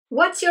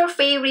What's your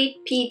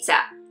favorite pizza?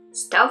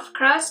 Stuffed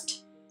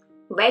crust?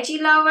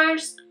 Veggie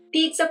lovers?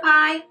 Pizza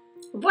pie?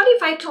 What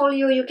if I told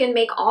you you can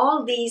make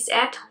all these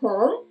at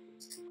home?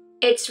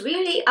 It's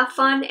really a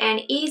fun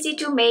and easy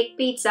to make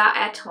pizza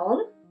at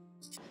home.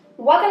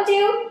 Welcome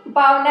to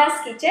Bhavna's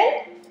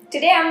kitchen.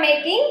 Today I'm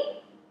making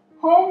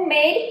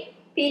homemade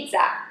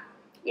pizza.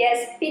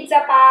 Yes,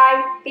 pizza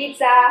pie,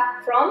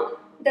 pizza from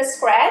the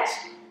scratch.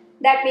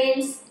 That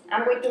means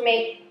I'm going to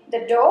make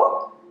the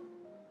dough,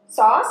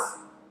 sauce,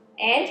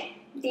 and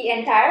the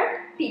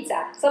entire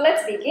pizza. So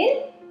let's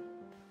begin.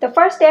 The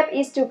first step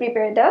is to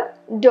prepare the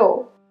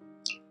dough.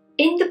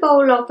 In the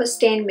bowl of a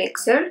stand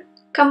mixer,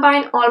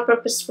 combine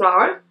all-purpose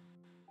flour,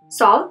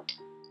 salt,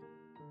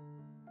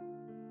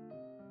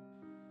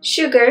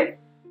 sugar,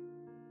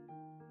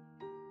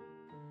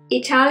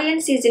 Italian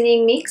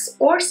seasoning mix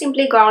or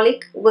simply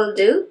garlic will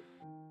do.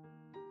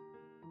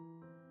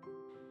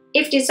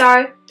 If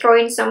desired, throw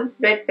in some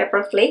red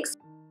pepper flakes.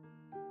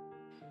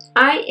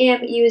 I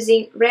am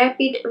using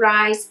rapid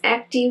rise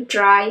active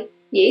dry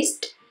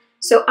yeast,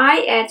 so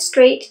I add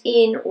straight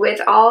in with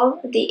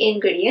all the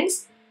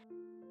ingredients.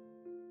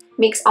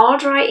 Mix all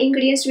dry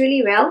ingredients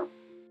really well.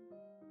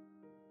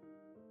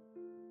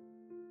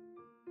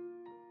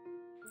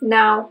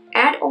 Now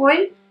add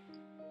oil.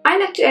 I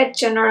like to add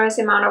generous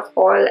amount of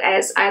oil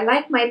as I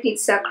like my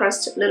pizza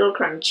crust a little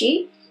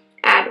crunchy.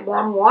 Add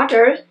warm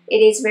water. It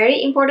is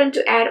very important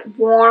to add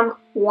warm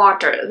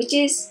water, which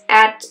is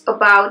at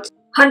about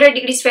 100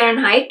 degrees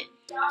Fahrenheit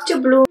to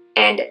bloom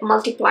and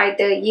multiply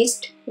the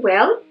yeast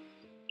well.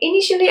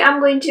 Initially,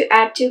 I'm going to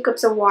add 2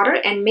 cups of water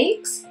and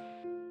mix.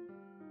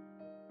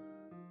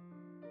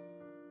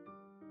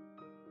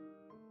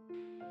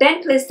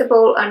 Then place the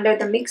bowl under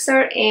the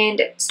mixer and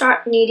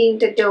start kneading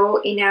the dough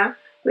in a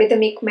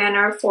rhythmic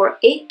manner for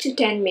 8 to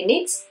 10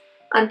 minutes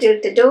until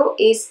the dough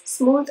is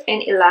smooth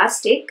and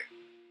elastic.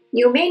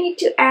 You may need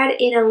to add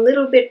in a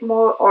little bit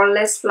more or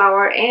less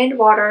flour and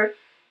water,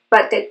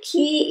 but the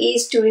key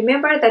is to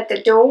remember that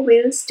the dough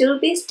will still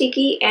be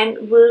sticky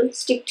and will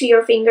stick to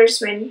your fingers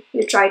when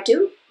you try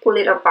to pull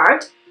it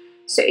apart,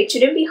 so it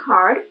shouldn't be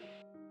hard.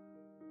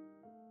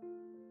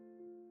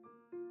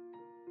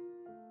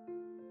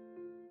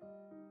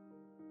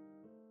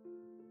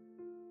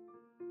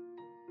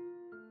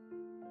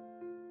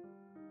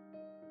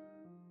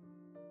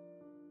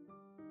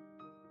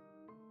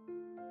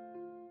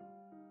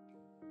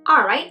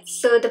 Alright,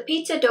 so the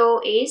pizza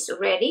dough is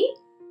ready.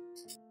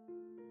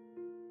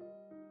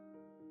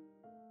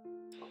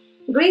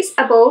 Grease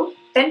a bowl,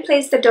 then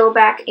place the dough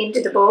back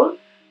into the bowl.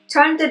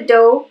 Turn the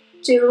dough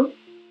to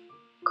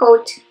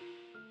coat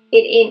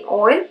it in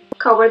oil.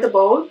 Cover the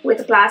bowl with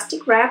a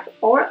plastic wrap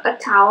or a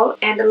towel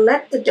and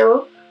let the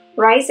dough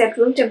rise at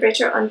room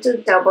temperature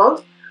until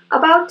doubled,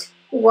 about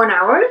 1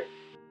 hour.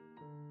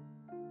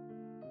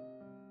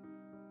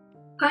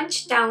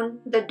 Punch down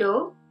the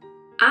dough.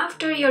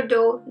 After your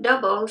dough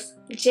doubles,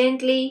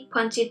 gently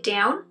punch it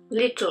down,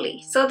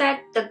 literally, so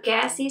that the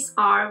gases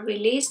are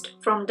released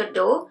from the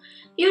dough.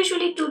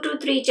 Usually 2 to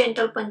 3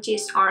 gentle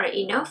punches are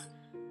enough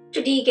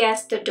to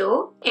degas the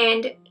dough,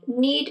 and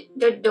knead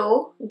the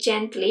dough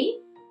gently.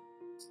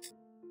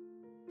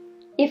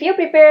 If you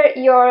prepare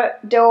your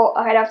dough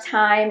ahead of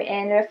time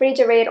and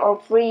refrigerate or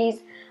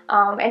freeze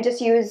and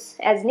just use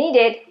as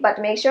needed,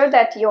 but make sure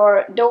that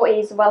your dough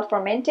is well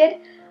fermented.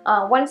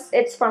 Once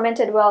it's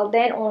fermented well,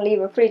 then only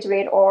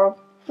refrigerate or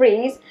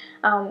freeze.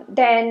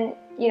 Then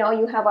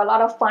you have a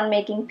lot of fun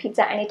making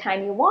pizza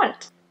anytime you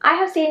want. I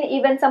have seen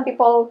even some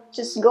people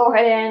just go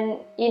ahead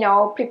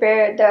and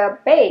prepare the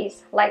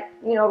base, like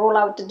roll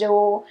out the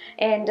dough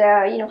and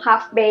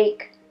half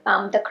bake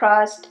the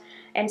crust.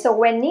 And so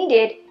when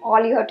needed,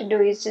 all you have to do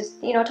is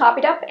just top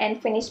it up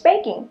and finish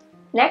baking.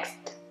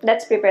 Next,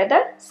 let's prepare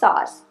the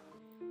sauce.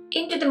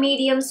 Into the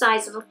medium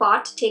size of a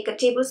pot, take a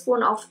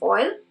tablespoon of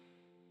oil.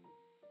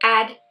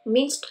 Add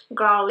minced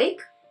garlic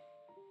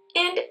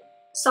and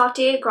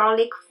saute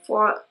garlic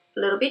for a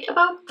little bit,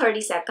 about 30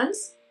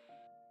 seconds.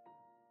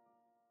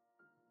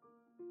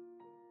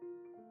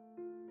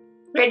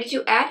 Ready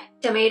to add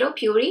tomato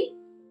puree.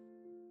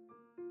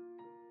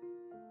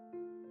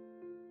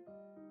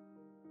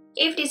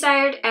 If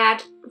desired,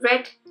 add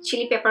red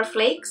chili pepper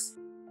flakes,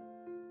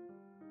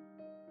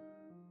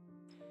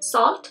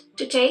 salt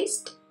to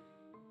taste,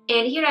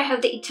 and here I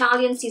have the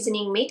Italian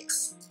seasoning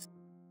mix,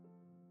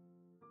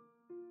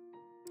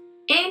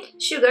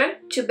 and sugar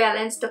to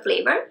balance the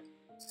flavor.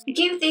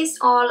 Give this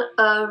all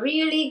a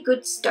really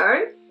good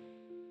stir.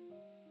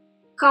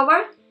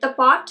 Cover the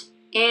pot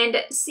and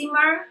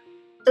simmer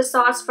the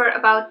sauce for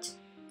about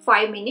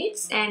 5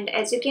 minutes, and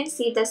as you can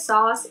see, the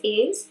sauce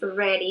is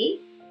ready.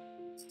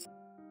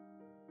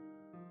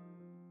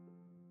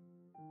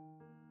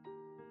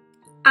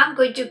 I'm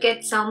going to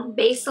get some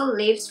basil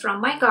leaves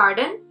from my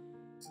garden.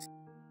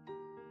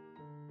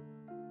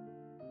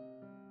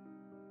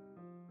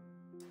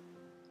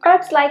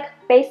 Herbs like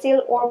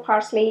basil or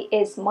parsley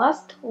is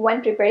must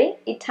when preparing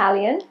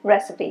Italian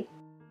recipe.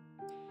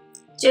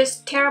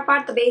 Just tear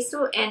apart the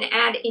basil and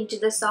add into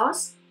the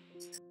sauce.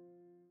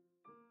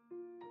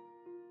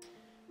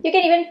 You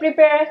can even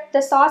prepare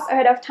the sauce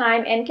ahead of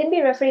time and can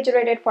be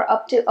refrigerated for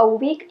up to a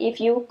week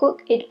if you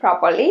cook it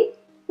properly.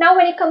 Now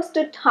when it comes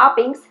to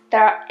toppings,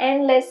 there are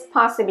endless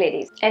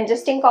possibilities. And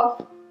just think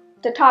of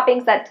the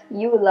toppings that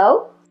you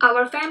love.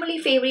 Our family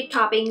favorite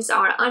toppings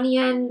are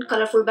onion,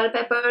 colorful bell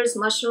peppers,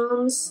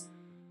 mushrooms.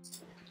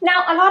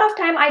 Now a lot of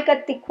time I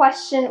get the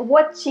question,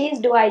 what cheese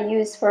do I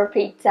use for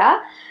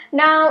pizza?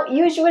 Now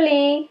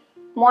usually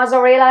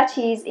mozzarella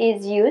cheese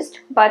is used,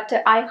 but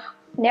I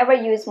never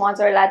use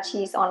mozzarella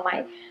cheese on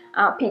my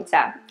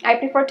pizza. I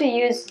prefer to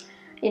use,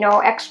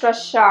 extra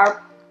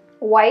sharp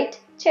white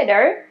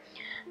cheddar,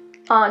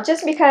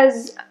 just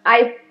because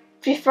I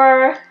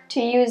prefer to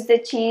use the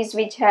cheese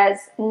which has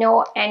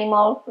no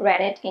animal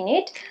rennet in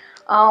it.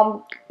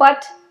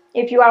 But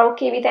if you are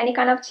okay with any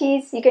kind of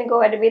cheese, you can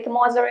go ahead with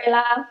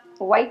mozzarella,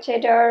 white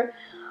cheddar,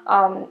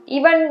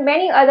 even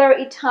many other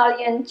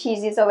Italian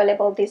cheeses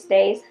available these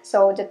days.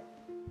 So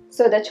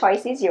the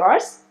choice is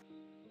yours.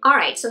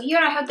 Alright, so here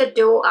I have the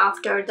dough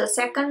after the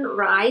second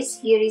rise.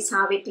 Here is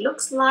how it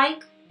looks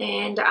like.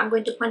 And I'm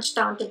going to punch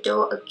down the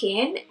dough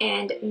again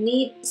and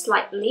knead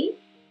slightly.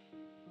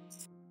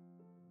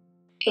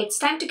 It's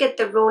time to get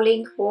the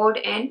rolling board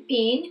and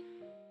pin.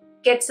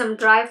 Get some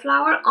dry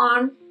flour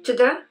on to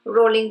the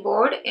rolling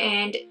board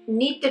and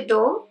knead the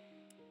dough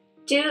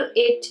till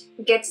it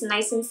gets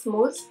nice and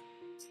smooth.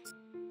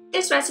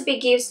 This recipe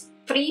gives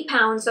 3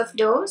 pounds of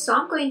dough, so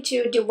I'm going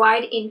to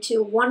divide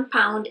into 1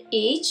 pound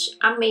each.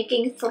 I'm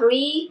making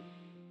 3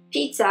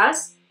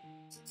 pizzas.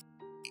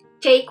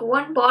 Take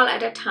one ball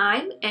at a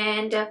time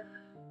and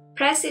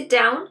press it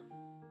down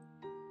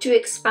to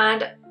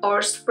expand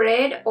or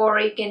spread, or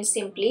you can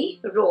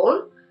simply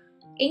roll.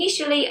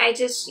 Initially I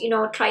just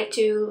try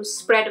to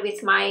spread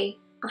with my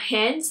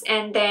hands,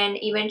 and then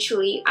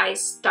eventually I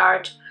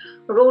start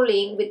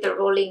rolling with the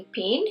rolling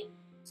pin.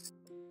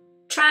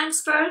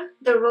 Transfer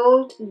the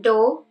rolled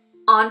dough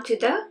onto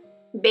the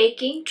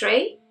baking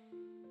tray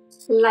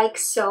like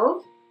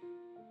so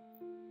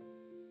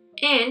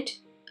and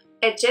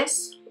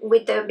adjust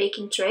with the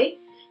baking tray.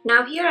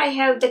 Now here I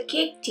have the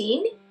cake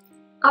tin.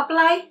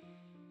 Apply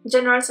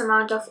generous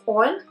amount of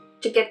oil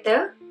to get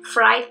the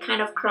fried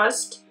kind of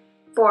crust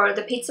for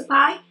the pizza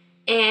pie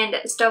and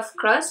stuffed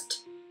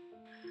crust.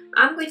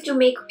 I'm going to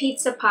make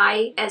pizza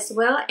pie as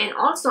well, and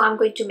also I'm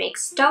going to make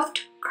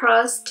stuffed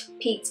crust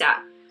pizza.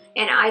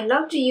 And I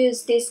love to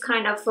use this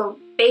kind of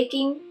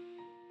baking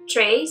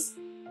trays,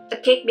 the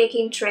cake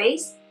baking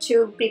trays,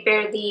 to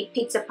prepare the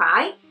pizza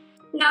pie.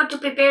 Now to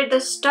prepare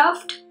the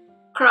stuffed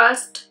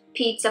crust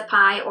pizza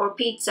pie or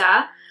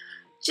pizza,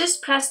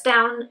 just press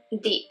down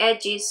the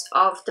edges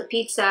of the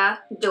pizza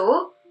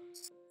dough.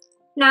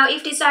 Now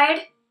if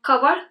desired,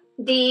 cover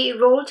the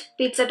rolled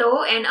pizza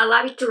dough and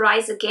allow it to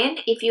rise again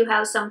if you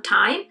have some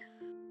time.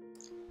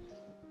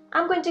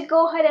 I'm going to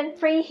go ahead and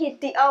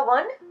preheat the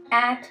oven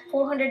at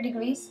 400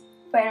 degrees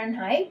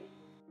Fahrenheit.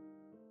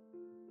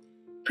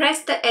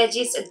 Press the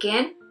edges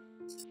again.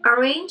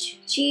 Arrange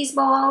cheese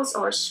balls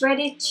or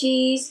shredded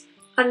cheese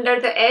under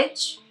the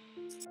edge.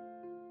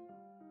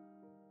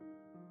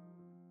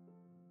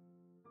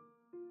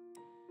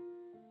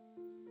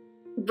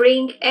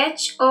 Bring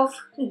edge of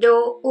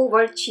dough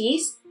over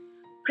cheese,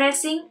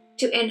 pressing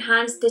to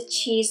enhance the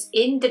cheese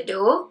in the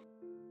dough.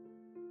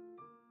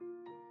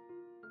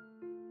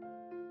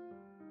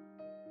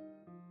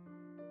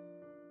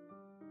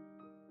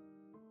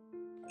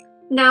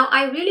 Now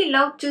I really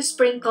love to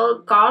sprinkle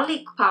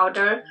garlic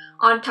powder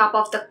on top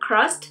of the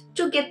crust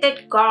to get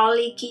that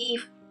garlicky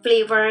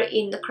flavor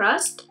in the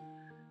crust.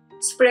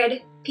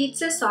 Spread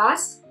pizza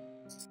sauce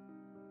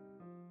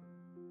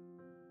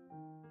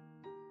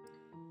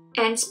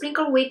and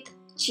sprinkle with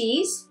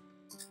cheese.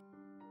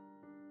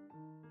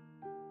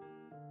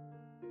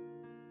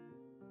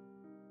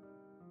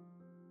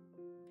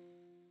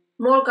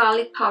 More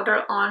garlic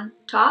powder on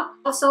top.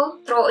 Also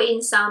throw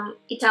in some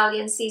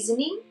Italian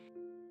seasoning,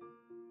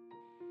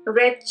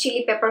 red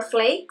chili pepper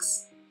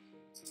flakes,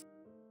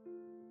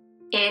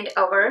 and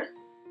our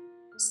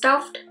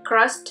stuffed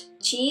crust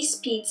cheese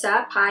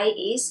pizza pie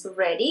is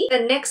ready. The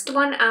next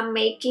one I'm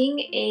making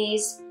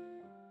is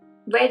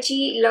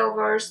veggie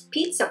lovers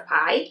pizza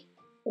pie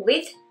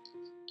with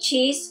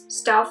cheese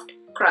stuffed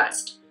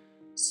crust.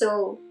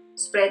 So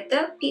spread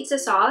the pizza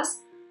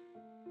sauce.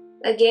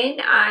 Again,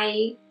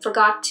 I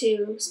forgot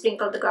to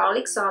sprinkle the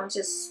garlic, so I'm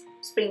just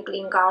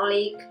sprinkling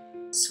garlic,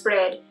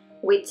 spread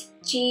with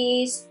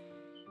cheese.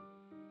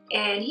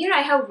 And here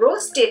I have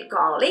roasted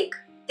garlic.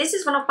 This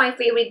is one of my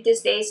favorite these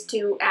days,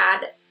 to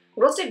add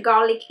roasted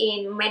garlic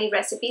in many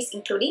recipes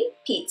including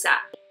pizza.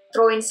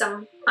 Throw in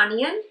some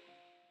onion,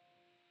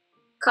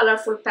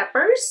 colorful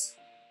peppers,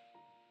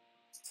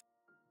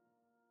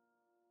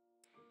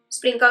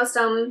 sprinkle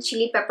some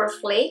chili pepper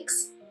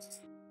flakes,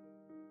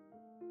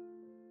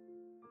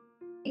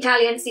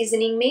 Italian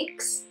seasoning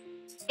mix,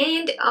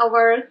 and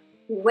our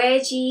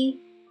veggie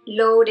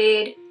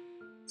loaded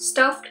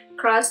stuffed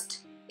crust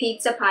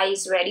pizza pie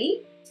is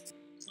ready.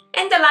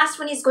 And the last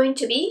one is going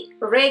to be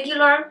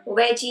regular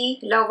veggie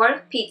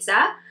lover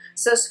pizza.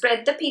 So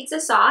spread the pizza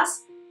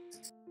sauce,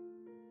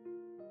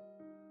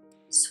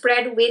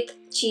 spread with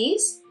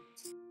cheese.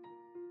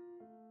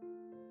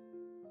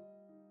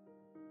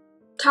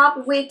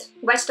 Top with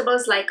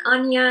vegetables like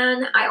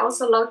onion. I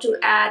also love to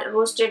add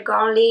roasted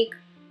garlic.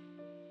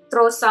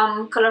 Throw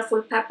some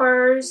colorful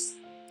peppers,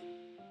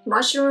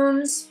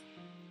 mushrooms,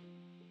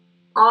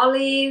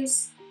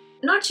 olives.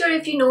 Not sure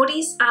if you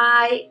notice,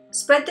 I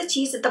spread the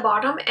cheese at the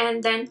bottom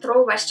and then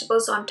throw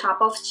vegetables on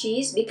top of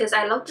cheese because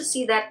I love to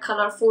see that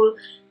colorful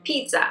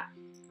pizza.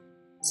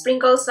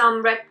 Sprinkle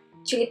some red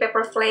chili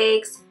pepper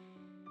flakes,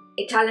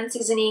 Italian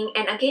seasoning,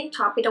 and again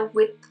top it up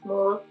with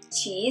more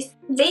cheese.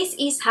 This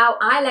is how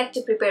I like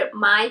to prepare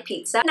my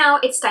pizza. Now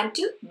it's time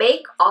to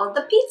bake all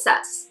the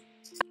pizzas.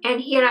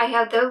 And here I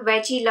have the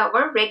Veggie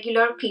Lover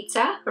regular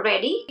pizza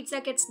ready.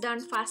 Pizza gets done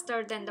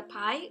faster than the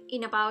pie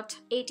in about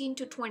 18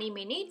 to 20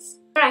 minutes.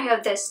 Here I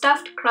have the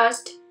stuffed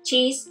crust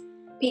cheese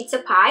pizza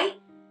pie.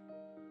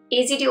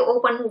 Easy to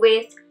open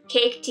with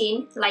cake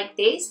tin like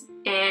this.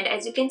 And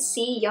as you can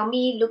see,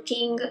 yummy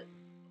looking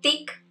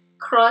thick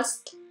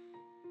crust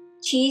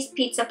cheese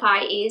pizza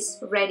pie is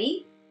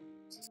ready.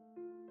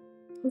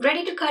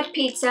 Ready to cut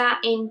pizza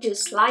into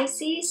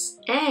slices,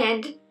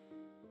 and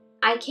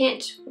I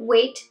can't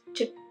wait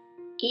to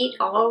eat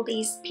all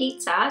these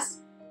pizzas.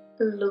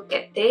 Look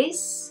at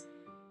this.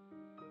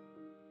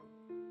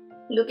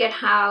 Look at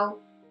how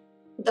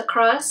the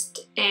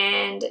crust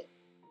and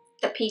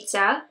the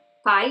pizza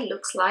pie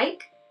looks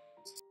like.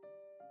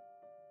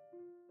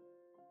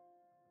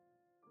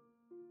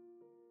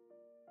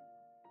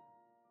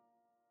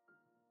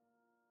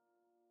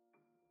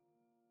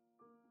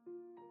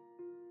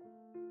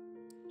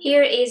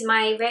 Here is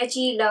my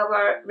Veggie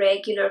Lover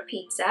regular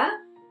pizza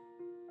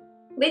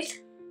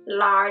with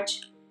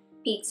large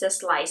pizza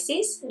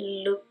slices.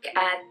 Look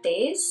at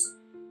this.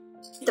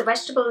 The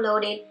vegetable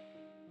loaded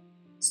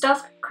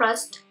stuffed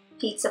crust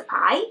pizza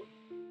pie.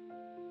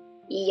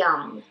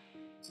 Yum.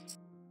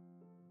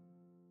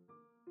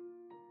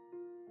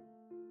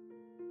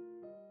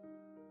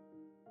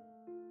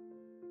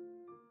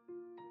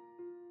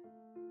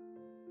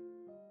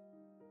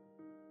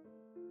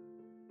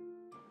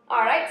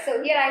 Alright,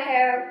 so here I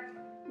have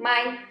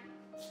my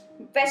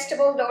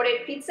vegetable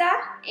loaded pizza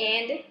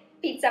and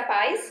pizza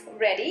pies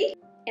ready,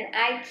 and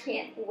I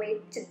can't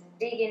wait to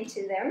dig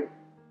into them.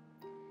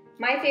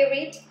 My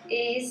favorite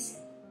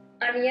is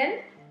onion,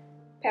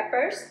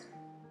 peppers,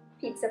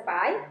 pizza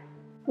pie.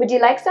 Would you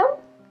like some?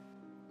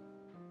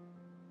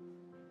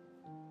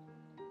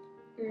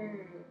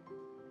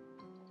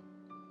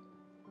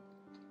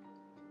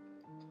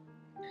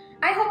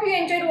 I hope you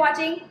enjoyed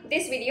watching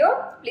this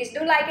video. Please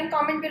do like and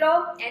comment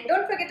below, and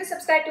don't forget to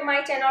subscribe to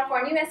my channel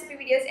for new recipe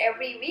videos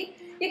every week.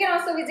 You can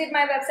also visit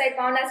my website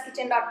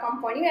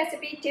bhavnaskitchen.com for new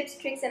recipe tips,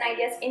 tricks and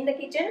ideas in the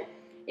kitchen.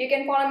 You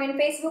can follow me on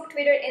Facebook,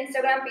 Twitter,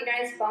 Instagram.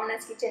 Pinterest.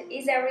 Bhavna's Kitchen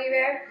is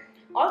everywhere.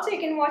 Also, you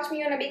can watch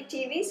me on a big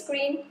TV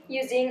screen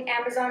using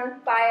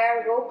Amazon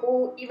Fire,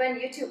 Roku, even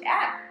YouTube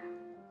app.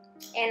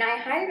 And I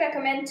highly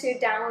recommend to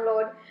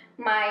download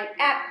my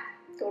app,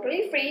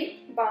 totally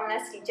free,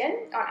 Bhavna's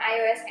Kitchen, on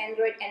iOS,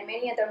 Android and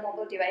many other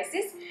mobile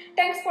devices.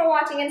 Thanks for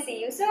watching and see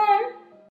you soon.